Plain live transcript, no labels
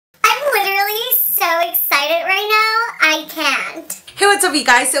want. Hey, what's up you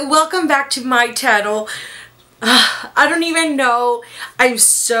guys? Welcome back to my channel. I don't even know. I'm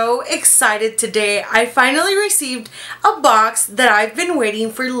so excited today. I finally received a box that I've been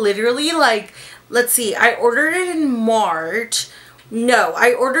waiting for literally like, let's see, I ordered it in March. No,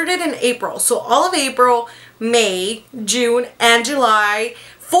 I ordered it in April. So all of April, May, June, and July.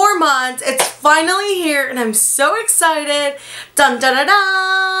 4 months. It's finally here and I'm so excited. Dun dun dun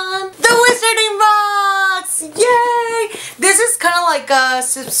dun! The Wizarding Box! Yay! This is kind of like a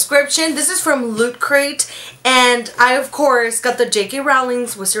subscription. This is from Loot Crate and I of course got the J.K.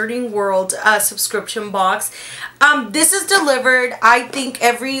 Rowling's Wizarding World subscription box. This is delivered I think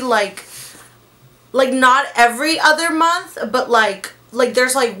every like not every other month, but like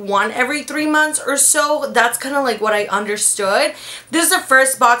there's like one every 3 months or so. That's kind of like what I understood. This is the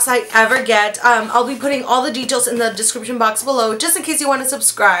first box I ever get. I'll be putting all the details in the description box below just in case you want to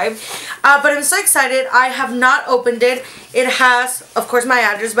subscribe. But I'm so excited. I have not opened it. It has, of course, my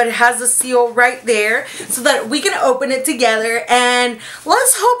address, but it has the seal right there so that we can open it together. And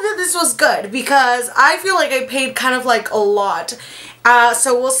let's hope that this was good because I feel like I paid kind of like a lot.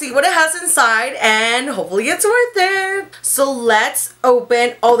 So we'll see what it has inside and hopefully it's worth it. So let's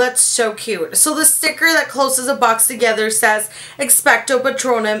open. Oh, that's so cute. So the sticker that closes the box together says Expecto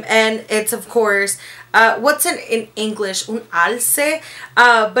Patronum and it's of course what's in English? Un alce.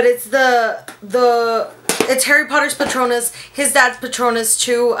 But it's it's Harry Potter's Patronus, his dad's Patronus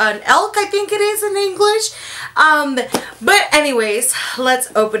too, an elk I think it is in English. But anyways,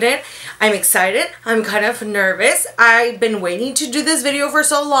 let's open it. I'm excited. I'm kind of nervous. I've been waiting to do this video for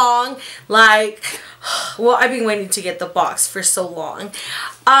so long. Like, well, I've been waiting to get the box for so long.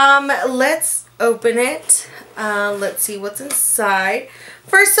 Let's open it. Let's see what's inside.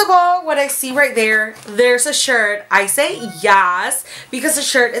 First of all, what I see right there, there's a shirt. I say yes, because the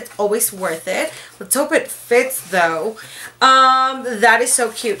shirt, it's always worth it. Let's hope it fits though. That is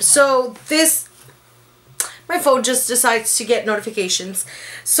so cute. So this, my phone just decides to get notifications.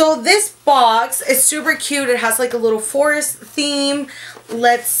 So this box is super cute. It has like a little forest theme.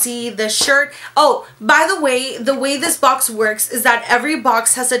 Let's see the shirt. Oh, by the way this box works is that every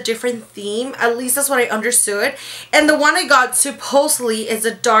box has a different theme. At least that's what I understood. And the one I got supposedly is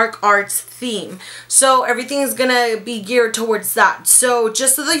a dark arts theme. So everything is gonna be geared towards that. So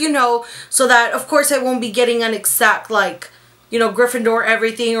just so that you know, so that of course I won't be getting an exact like, you know, Gryffindor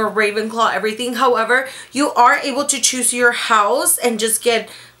everything or Ravenclaw everything. However, you are able to choose your house and just get,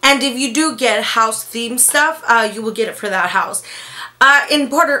 and if you do get house themed stuff, you will get it for that house. In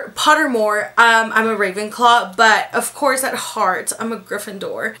Pottermore, I'm a Ravenclaw, but of course at heart, I'm a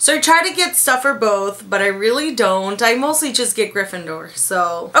Gryffindor. So I try to get stuff for both, but I really don't. I mostly just get Gryffindor,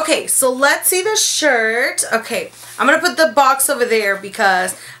 so. Okay, so let's see the shirt. Okay, I'm gonna put the box over there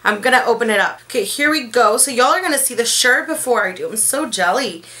because I'm gonna open it up. Okay, here we go. So y'all are gonna see the shirt before I do. I'm so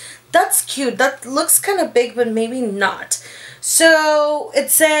jelly. That's cute. That looks kind of big, but maybe not. So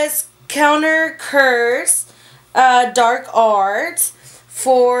it says Counter Curse. Dark art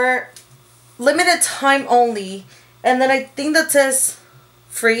for limited time only, and then I think that says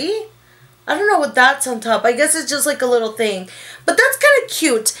free. I don't know what that's on top. I guess it's just like a little thing, but that's kind of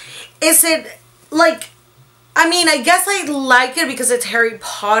cute. Is it like, I mean, I guess I like it because it's Harry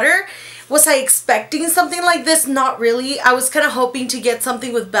Potter. Was I expecting something like this? Not really. I was kind of hoping to get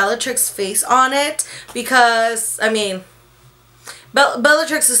something with Bellatrix's face on it because, I mean,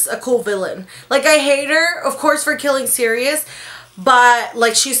 Bellatrix is a cool villain. Like, I hate her, of course, for killing Sirius, but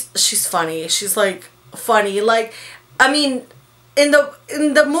like she's funny. She's like funny. Like, I mean, in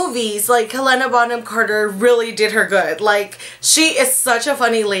the movies, like Helena Bonham Carter really did her good. Like, she is such a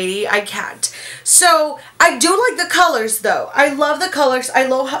funny lady. I can't. So I do like the colors though. I love the colors. I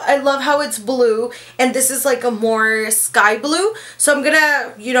love how it's blue, and this is like a more sky blue. So I'm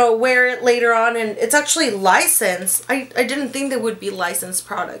gonna, you know, wear it later on, and it's actually licensed. I didn't think they would be licensed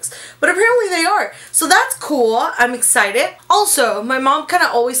products, but apparently they are. So that's cool. I'm excited. Also, my mom kind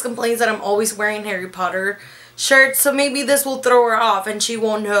of always complains that I'm always wearing Harry Potter shirt, so maybe this will throw her off and she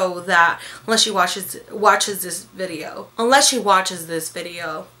won't know that unless she watches this video.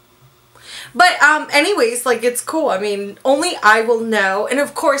 But anyways, like, it's cool. I mean, only I will know, and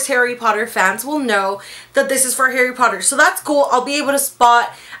of course Harry Potter fans will know that this is for Harry Potter. So that's cool. I'll be able to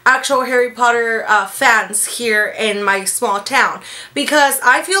spot actual Harry Potter fans here in my small town because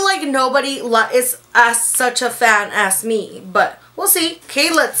I feel like nobody is as such a fan as me, but we'll see. Okay,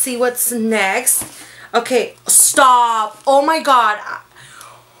 let's see what's next. Okay, stop. Oh my god.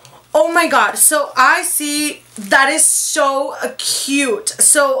 Oh my god, so I see that is so cute.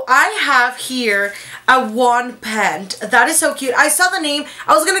 So I have here a wand pen. That is so cute. I saw the name.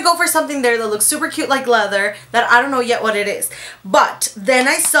 I was gonna go for something there that looks super cute like leather that I don't know yet what it is. But then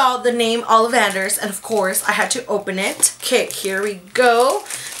I saw the name Ollivanders and of course I had to open it. Okay, here we go.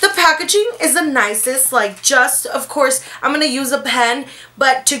 The packaging is the nicest, like just, of course, I'm gonna use a pen,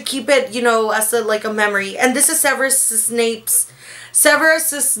 but to keep it, you know, as a, like a memory. And this is Severus Snape's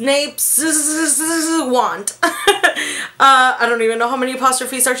wand. I don't even know how many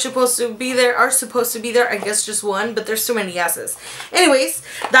apostrophes are supposed to be there. I guess just one, but there's too many S's. Anyways,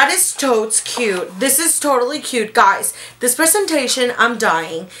 that is totes cute. This is totally cute, guys. This presentation, I'm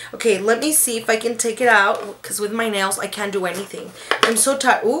dying. Okay, let me see if I can take it out, because with my nails, I can't do anything. I'm so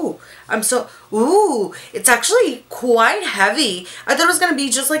tired. Ooh, it's actually quite heavy. I thought it was gonna be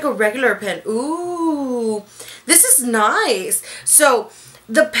just like a regular pen. Ooh, this is nice. So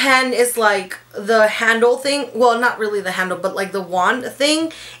the pen is like the handle thing. Well, not really the handle, but like the wand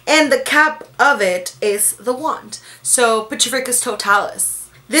thing. And the cap of it is the wand. So Petrificus Totalis.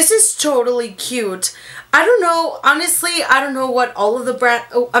 This is totally cute. I don't know, honestly, I don't know what all of the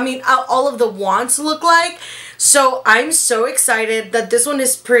all of the wands look like. So I'm so excited that this one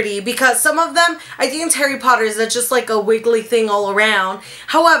is pretty because some of them, I think it's Harry Potter's, that's just like a wiggly thing all around.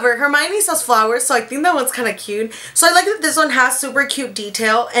 However, Hermione's has flowers, so I think that one's kind of cute. So I like that this one has super cute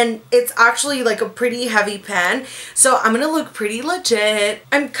detail and it's actually like a pretty heavy pen. So I'm gonna look pretty legit.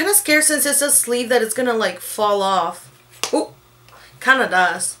 I'm kind of scared since it's a sleeve that it's gonna like fall off. Oh, kind of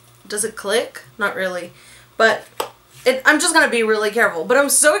does. Does it click? Not really. But I'm just going to be really careful. But I'm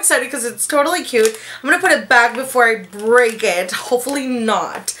so excited because it's totally cute. I'm going to put it back before I break it. Hopefully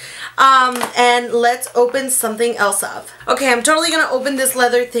not. And let's open something else up. Okay, I'm totally going to open this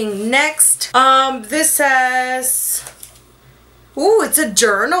leather thing next. This says... Ooh, it's a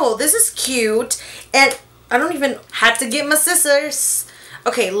journal. This is cute. And I don't even have to get my scissors.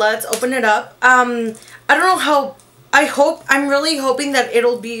 Okay, let's open it up. I don't know how... I'm really hoping that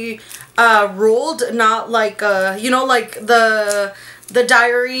it'll be ruled, not like you know, like the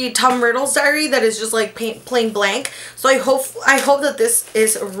diary, Tom Riddle's diary, that is just like plain blank. So I hope that this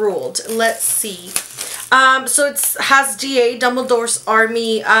is ruled. Let's see. So it has DA, Dumbledore's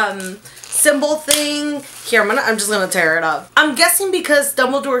army symbol thing. Here, I'm just gonna tear it up. I'm guessing because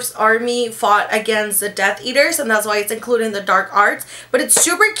Dumbledore's army fought against the Death Eaters and that's why it's included in the dark arts. But it's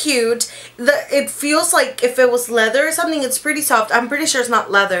super cute. It feels like if it was leather or something, it's pretty soft. I'm pretty sure it's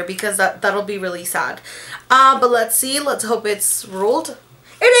not leather because that'll be really sad. But let's see. Let's hope it's ruled.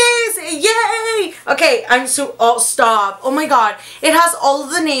 It is! Yay! Okay, stop. Oh my god. It has all of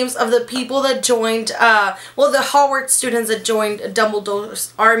the names of the people that joined, well, the Hogwarts students that joined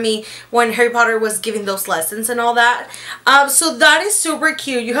Dumbledore's army when Harry Potter was giving those lessons and all that. So that is super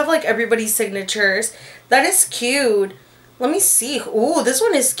cute. You have like everybody's signatures. That is cute. Let me see. Ooh, this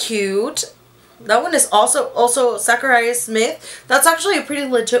one is cute. That one is also Zacharias Smith. That's actually a pretty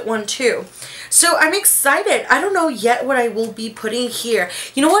legit one too. So I'm excited. I don't know yet what I will be putting here.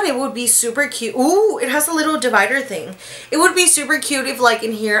 You know what? It would be super cute. Ooh, it has a little divider thing. It would be super cute if like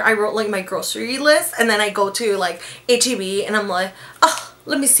in here I wrote like my grocery list and then I go to like HEB and I'm like, oh,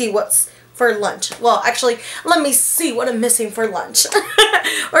 let me see what's for lunch. Well, actually, let me see what I'm missing for lunch.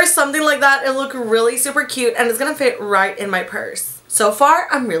 Or something like that. It'll look really super cute and it's gonna fit right in my purse. So far,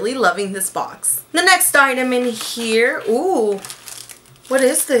 I'm really loving this box. The next item in here, ooh, what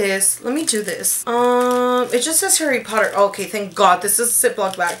is this? Let me do this. It just says Harry Potter. Okay, thank God this is a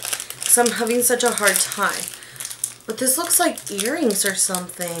Ziploc bag because I'm having such a hard time. But this looks like earrings or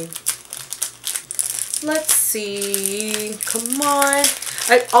something. Let's see. Come on.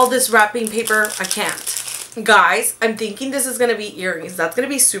 All this wrapping paper, I can't. Guys, I'm thinking this is going to be earrings. That's going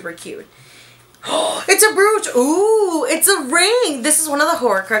to be super cute. Oh, it's a brooch. Ooh, it's a ring. This is one of the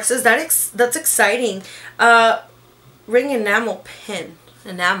Horcruxes. That's exciting. Ring enamel pin.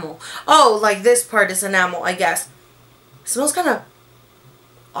 Enamel. Oh, like this part is enamel, I guess. It smells kind of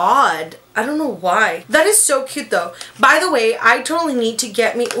odd. I don't know why. That is so cute though. By the way, I totally need to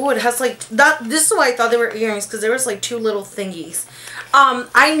get me... Ooh, it has like... This is why I thought they were earrings because there was like two little thingies.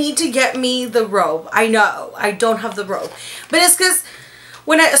 I need to get me the robe. I know. I don't have the robe. But it's because...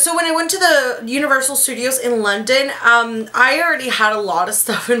 When I went to the Universal Studios in London, I already had a lot of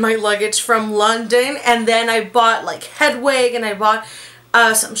stuff in my luggage from London, and then I bought like head wig and I bought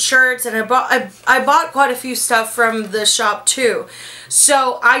some shirts and I bought quite a few stuff from the shop too.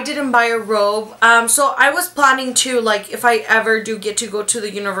 So I didn't buy a robe. So I was planning to, like, if I ever do get to go to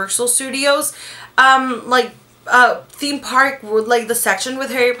the Universal Studios, like theme park with like the section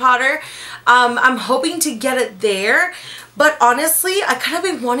with Harry Potter. I'm hoping to get it there, but honestly I kind of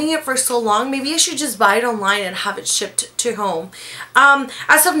been wanting it for so long. Maybe I should just buy it online and have it shipped to home.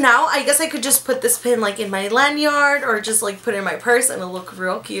 As of now, I guess I could just put this pin like in my lanyard or just like put it in my purse and it'll look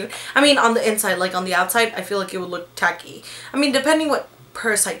real cute. I mean, on the inside, like on the outside, I feel like it would look tacky. I mean, depending what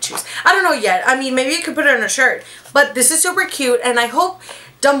purse I choose. I don't know yet. I mean, maybe I could put it on a shirt, but this is super cute and I hope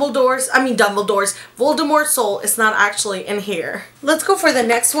Voldemort's soul is not actually in here. Let's go for the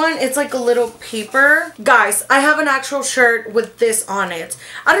next one. It's like a little paper. Guys, I have an actual shirt with this on it.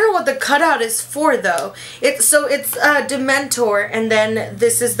 I don't know what the cutout is for though. It's Dementor, and then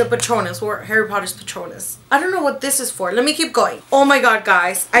this is the Patronus, or Harry Potter's Patronus. I don't know what this is for. Let me keep going. Oh my god,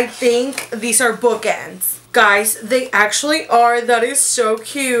 guys. I think these are bookends. Guys, they actually are. That is so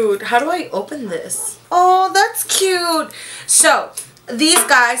cute. How do I open this? Oh, that's cute. So, these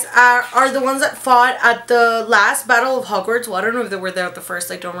guys are the ones that fought at the last Battle of Hogwarts. Well, I don't know if they were there at the first,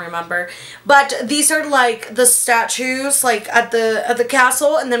 I don't remember. But these are like the statues like at the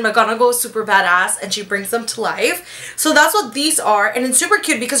castle, and then McGonagall is super badass and she brings them to life. So that's what these are, and it's super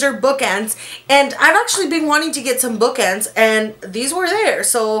cute because they're bookends. And I've actually been wanting to get some bookends, and these were there.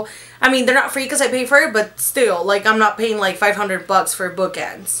 So I mean, they're not free because I pay for it, but still, like, I'm not paying like 500 bucks for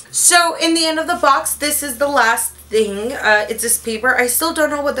bookends. So in the end of the box, this is the last thing. It's this paper. I still don't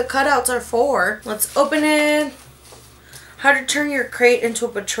know what the cutouts are for. Let's open it. How to turn your crate into a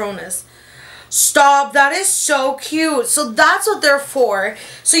Patronus. Stop, that is so cute. So that's what they're for.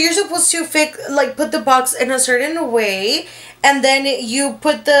 So you're supposed to put the box in a certain way, and then you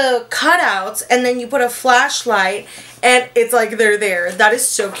put the cutouts, and then you put a flashlight, and it's like they're there. That is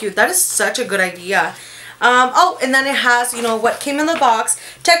so cute. That is such a good idea. Oh, and then it has, you know, what came in the box.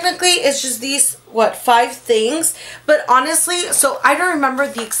 Technically, it's just these, what, 5 things. But honestly, so I don't remember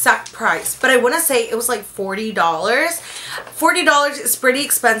the exact price, but I want to say it was like $40. $40 is pretty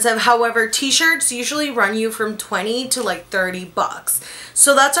expensive. However, t-shirts usually run you from 20 to like 30 bucks.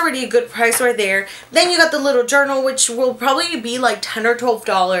 So that's already a good price right there. Then you got the little journal, which will probably be like 10 or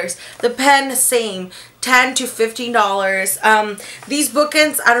 $12. The pen, same. $10 to $15. These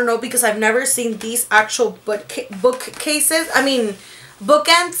bookends, I don't know, because I've never seen these actual bookcases. I mean,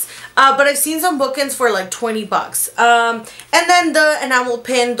 bookends, but I've seen some bookends for like 20 bucks. And then the enamel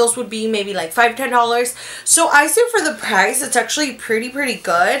pin, those would be maybe like $5 to $10. So I say for the price, it's actually pretty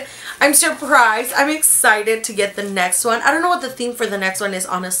good. I'm surprised. I'm excited to get the next one. I don't know what the theme for the next one is,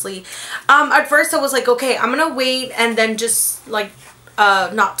 honestly. At first I was like, okay, I'm gonna wait and then just like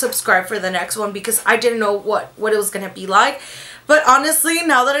not subscribe for the next one because I didn't know what it was gonna be like. But honestly,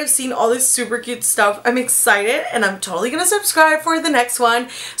 now that I've seen all this super cute stuff, I'm excited and I'm totally gonna subscribe for the next one.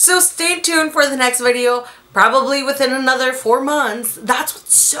 So stay tuned for the next video, probably within another 4 months. That's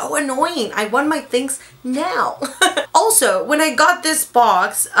what's so annoying. I want my things now. Also, when I got this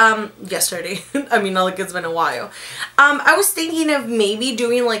box yesterday, I mean, not like it's been a while, I was thinking of maybe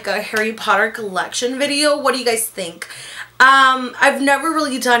doing like a Harry Potter collection video. What do you guys think? I've never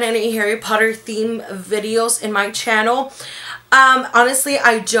really done any Harry Potter theme videos in my channel. Honestly,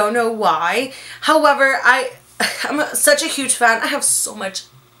 I don't know why. However, I'm such a huge fan. I have so much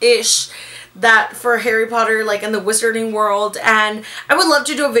ish that for Harry Potter, like in the wizarding world, and I would love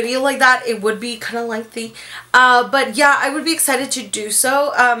to do a video like that. It would be kind of lengthy, but yeah, I would be excited to do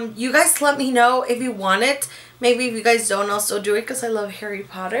so. You guys let me know if you want it. Maybe if you guys don't, I'll still do it because I love Harry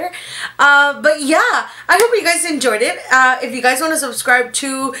Potter. But yeah, I hope you guys enjoyed it. If you guys want to subscribe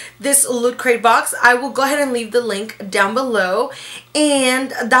to this Loot Crate box, I will go ahead and leave the link down below.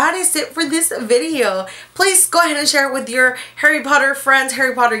 And that is it for this video. Please go ahead and share it with your Harry Potter friends,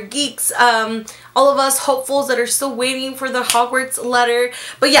 Harry Potter geeks, all of us hopefuls that are still waiting for the Hogwarts letter.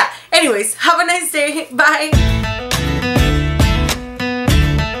 But yeah, anyways, have a nice day. Bye.